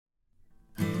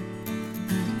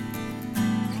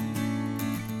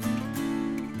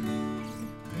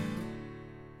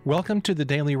Welcome to the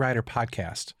Daily Writer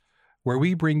Podcast, where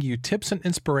we bring you tips and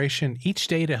inspiration each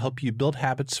day to help you build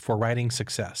habits for writing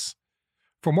success.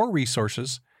 For more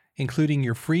resources, including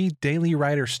your free Daily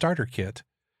Writer Starter Kit,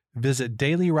 visit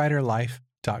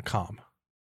dailywriterlife.com.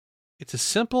 It's a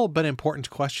simple but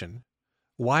important question.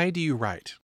 Why do you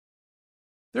write?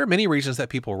 There are many reasons that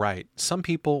people write. Some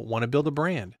people want to build a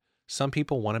brand. Some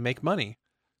people want to make money.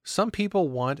 Some people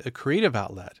want a creative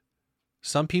outlet.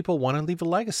 Some people want to leave a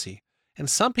legacy. And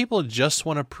some people just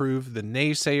want to prove the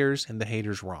naysayers and the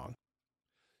haters wrong.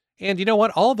 And you know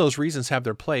what? All of those reasons have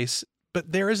their place,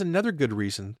 but there is another good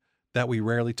reason that we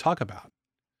rarely talk about.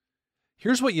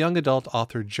 Here's what young adult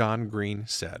author John Green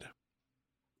said.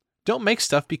 Don't make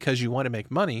stuff because you want to make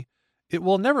money. It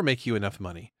will never make you enough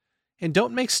money. And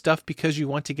don't make stuff because you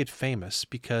want to get famous,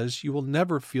 because you will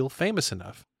never feel famous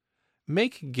enough.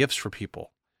 Make gifts for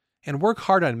people and work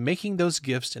hard on making those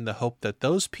gifts in the hope that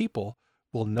those people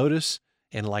will notice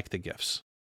and like the gifts.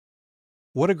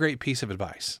 What a great piece of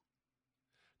advice.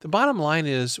 The bottom line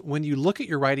is, when you look at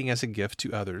your writing as a gift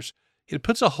to others, it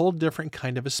puts a whole different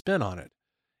kind of a spin on it.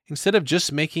 Instead of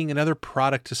just making another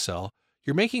product to sell,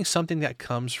 you're making something that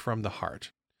comes from the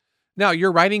heart. Now,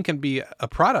 your writing can be a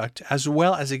product as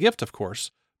well as a gift, of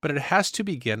course, but it has to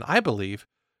begin, I believe,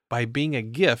 by being a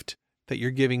gift that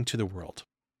you're giving to the world.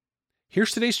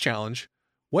 Here's today's challenge.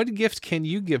 What gift can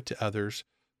you give to others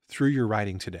through your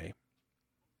writing today?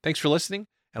 Thanks for listening,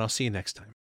 and I'll see you next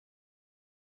time.